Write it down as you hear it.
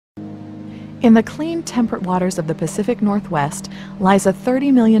In the clean, temperate waters of the Pacific Northwest lies a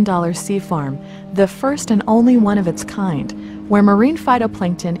 $30 million sea farm, the first and only one of its kind, where marine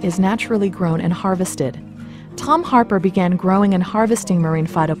phytoplankton is naturally grown and harvested. Tom Harper began growing and harvesting marine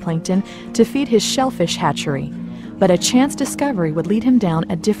phytoplankton to feed his shellfish hatchery, but a chance discovery would lead him down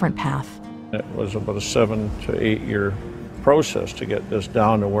a different path. It was about a 7 to 8 year process to get this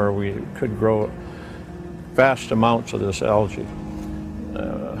down to where we could grow vast amounts of this algae.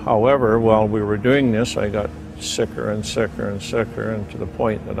 However, while we were doing this, I got sicker and sicker and sicker, and to the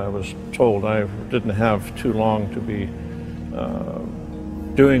point that I was told I didn't have too long to be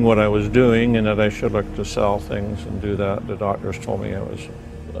doing what I was doing, and that I should look to sell things and do that. The doctors told me I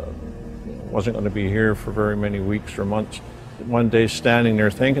wasn't going to be here for very many weeks or months. One day, standing there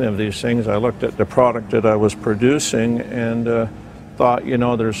thinking of these things, I looked at the product that I was producing and thought, you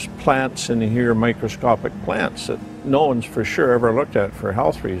know, there's plants in here, microscopic plants, that no one's for sure ever looked at for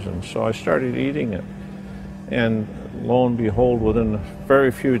health reasons. So I started eating it. And lo and behold, within a very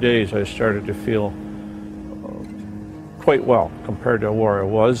few days, I started to feel quite well compared to where I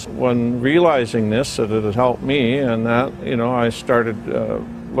was. When realizing this, that it had helped me, and that, you know, I started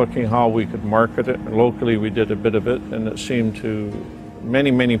looking how we could market it. Locally, we did a bit of it, and it seemed to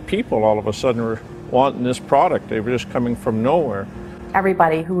many people all of a sudden were wanting this product. They were just coming from nowhere.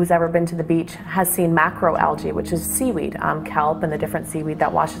 Everybody who's ever been to the beach has seen macroalgae, which is seaweed, kelp and the different seaweed that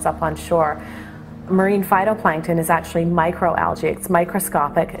washes up on shore. Marine phytoplankton is actually microalgae. It's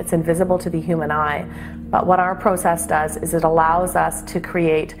microscopic, it's invisible to the human eye. But what our process does is it allows us to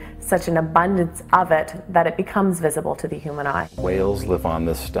create such an abundance of it that it becomes visible to the human eye. Whales live on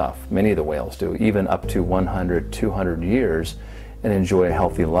this stuff. Many of the whales do, even up to 100, 200 years, and enjoy a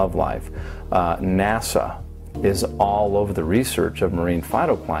healthy love life. NASA is all over the research of marine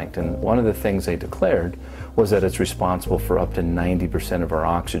phytoplankton. One of the things they declared was that it's responsible for up to 90% of our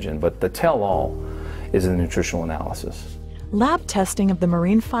oxygen, but the tell-all is the nutritional analysis. Lab testing of the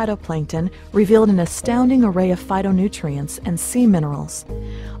marine phytoplankton revealed an astounding array of phytonutrients and sea minerals.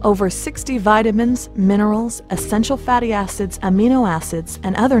 Over 60 vitamins, minerals, essential fatty acids, amino acids,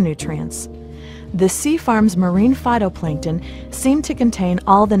 and other nutrients. The sea farm's marine phytoplankton seemed to contain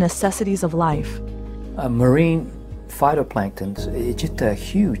all the necessities of life. Marine phytoplanktons, it's just a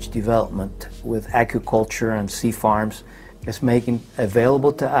huge development with aquaculture and sea farms. It's making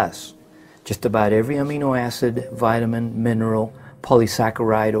available to us just about every amino acid, vitamin, mineral,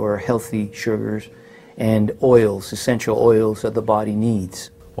 polysaccharide or healthy sugars, and oils, essential oils that the body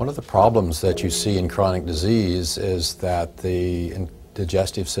needs. One of the problems that you see in chronic disease is that the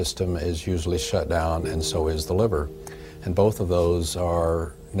digestive system is usually shut down, and so is the liver. And both of those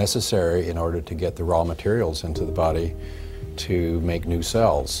are necessary in order to get the raw materials into the body to make new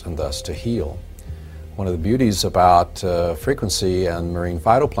cells and thus to heal. One of the beauties about frequency and marine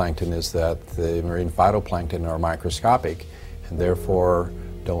phytoplankton is that the marine phytoplankton are microscopic and therefore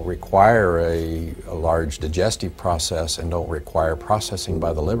don't require a large digestive process and don't require processing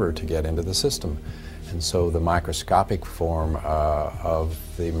by the liver to get into the system. And so the microscopic form of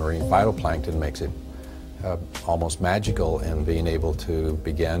the marine phytoplankton makes it almost magical in being able to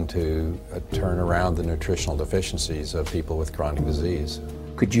begin to turn around the nutritional deficiencies of people with chronic disease.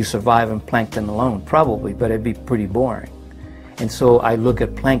 Could you survive on plankton alone? Probably, but it'd be pretty boring. And so I look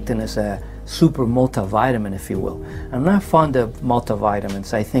at plankton as a super multivitamin, if you will. I'm not fond of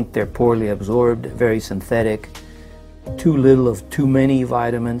multivitamins. I think they're poorly absorbed, very synthetic, too little of too many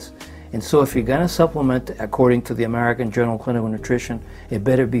vitamins. And so if you're going to supplement, according to the American Journal of Clinical Nutrition, it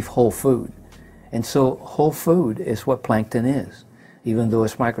better be whole food. And so whole food is what plankton is, even though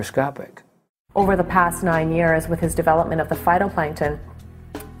it's microscopic. Over the past 9 years, with his development of the phytoplankton,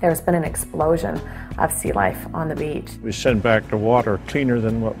 there's been an explosion of sea life on the beach. We send back the water cleaner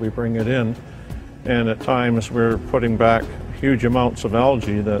than what we bring it in, and at times we're putting back huge amounts of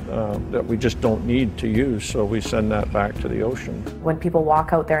algae that we just don't need to use, so we send that back to the ocean. When people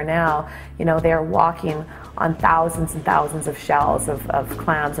walk out there now, you know, they're walking on thousands and thousands of shells of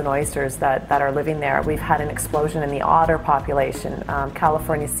clams and oysters that are living there. We've had an explosion in the otter population,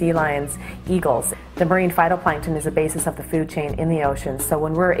 California sea lions, eagles. The marine phytoplankton is the basis of the food chain in the ocean, so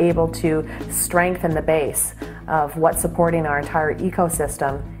when we're able to strengthen the base of what's supporting our entire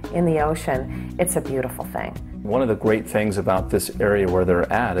ecosystem in the ocean, it's a beautiful thing. One of the great things about this area where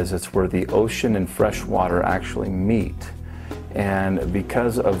they're at is it's where the ocean and fresh water actually meet. And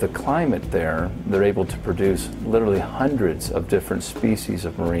because of the climate there, they're able to produce literally hundreds of different species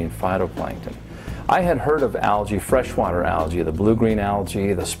of marine phytoplankton. I had heard of algae, freshwater algae, the blue-green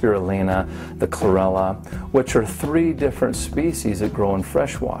algae, the spirulina, the chlorella, which are 3 different species that grow in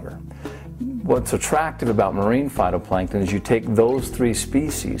freshwater. What's attractive about marine phytoplankton is you take those 3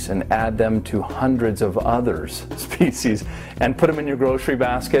 species and add them to hundreds of other species and put them in your grocery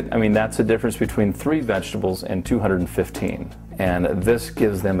basket. I mean, that's the difference between 3 vegetables and 215. And this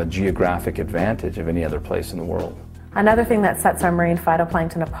gives them a geographic advantage of any other place in the world. Another thing that sets our marine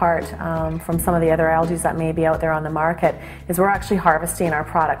phytoplankton apart from some of the other algae that may be out there on the market is we're actually harvesting our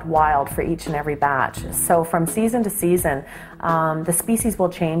product wild for each and every batch. So from season to season, the species will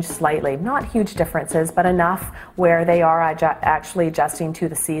change slightly. Not huge differences, but enough where they are actually adjusting to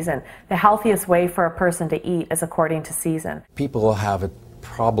the season. The healthiest way for a person to eat is according to season. People have a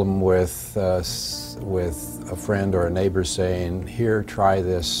problem with a friend or a neighbor saying, here, try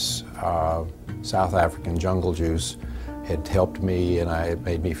this South African jungle juice. It helped me and it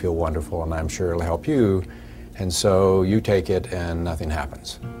made me feel wonderful, and I'm sure it'll help you. And so you take it and nothing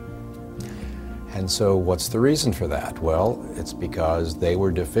happens. And so what's the reason for that? Well, it's because they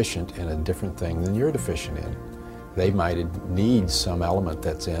were deficient in a different thing than you're deficient in. They might need some element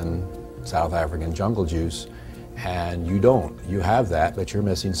that's in South African jungle juice, and you don't. You have that, but you're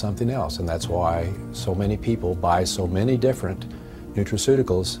missing something else, and that's why so many people buy so many different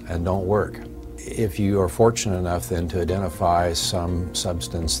nutraceuticals and don't work. If you are fortunate enough then to identify some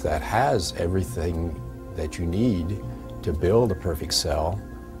substance that has everything that you need to build a perfect cell,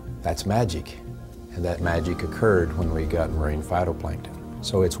 that's magic. And that magic occurred when we got marine phytoplankton.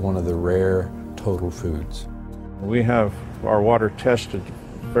 So it's one of the rare total foods. We have our water tested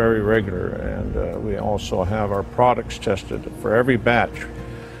very regular, and we also have our products tested for every batch.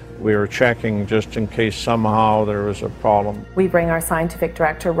 We are checking just in case somehow there was a problem. We bring our scientific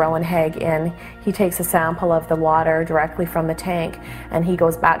director, Rowan Haig, in. He takes a sample of the water directly from the tank, and he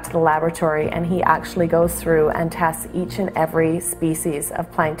goes back to the laboratory, and he actually goes through and tests each and every species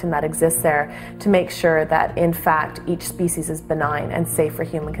of plankton that exists there to make sure that, in fact, each species is benign and safe for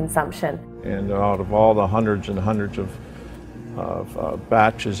human consumption. And out of all the hundreds and hundreds of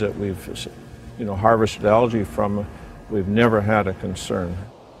batches that we've harvested algae from, we've never had a concern.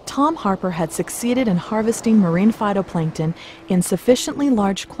 Tom Harper had succeeded in harvesting marine phytoplankton in sufficiently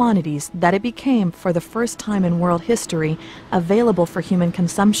large quantities that it became, for the first time in world history, available for human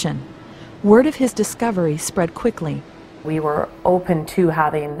consumption. Word of his discovery spread quickly. We were open to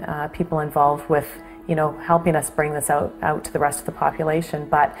having people involved with, helping us bring this out to the rest of the population,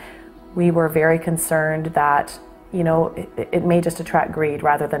 but we were very concerned that it may just attract greed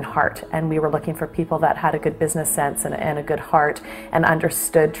rather than heart, and we were looking for people that had a good business sense and a good heart and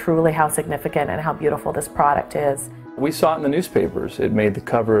understood truly how significant and how beautiful this product is. We saw it in the newspapers. It made the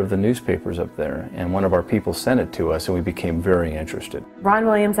cover of the newspapers up there, and one of our people sent it to us, and we became very interested. Ron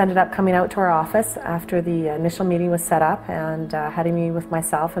Williams ended up coming out to our office after the initial meeting was set up and had a meeting with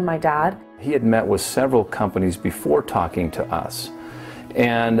myself and my dad. He had met with several companies before talking to us,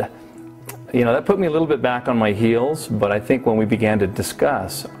 and that put me a little bit back on my heels, but I think when we began to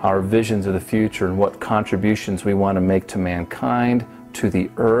discuss our visions of the future and what contributions we want to make to mankind, to the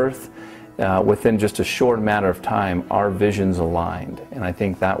earth, within just a short matter of time, our visions aligned. And I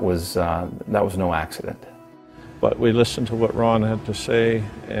think that was no accident. But we listened to what Ron had to say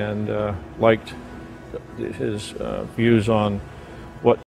and liked his views on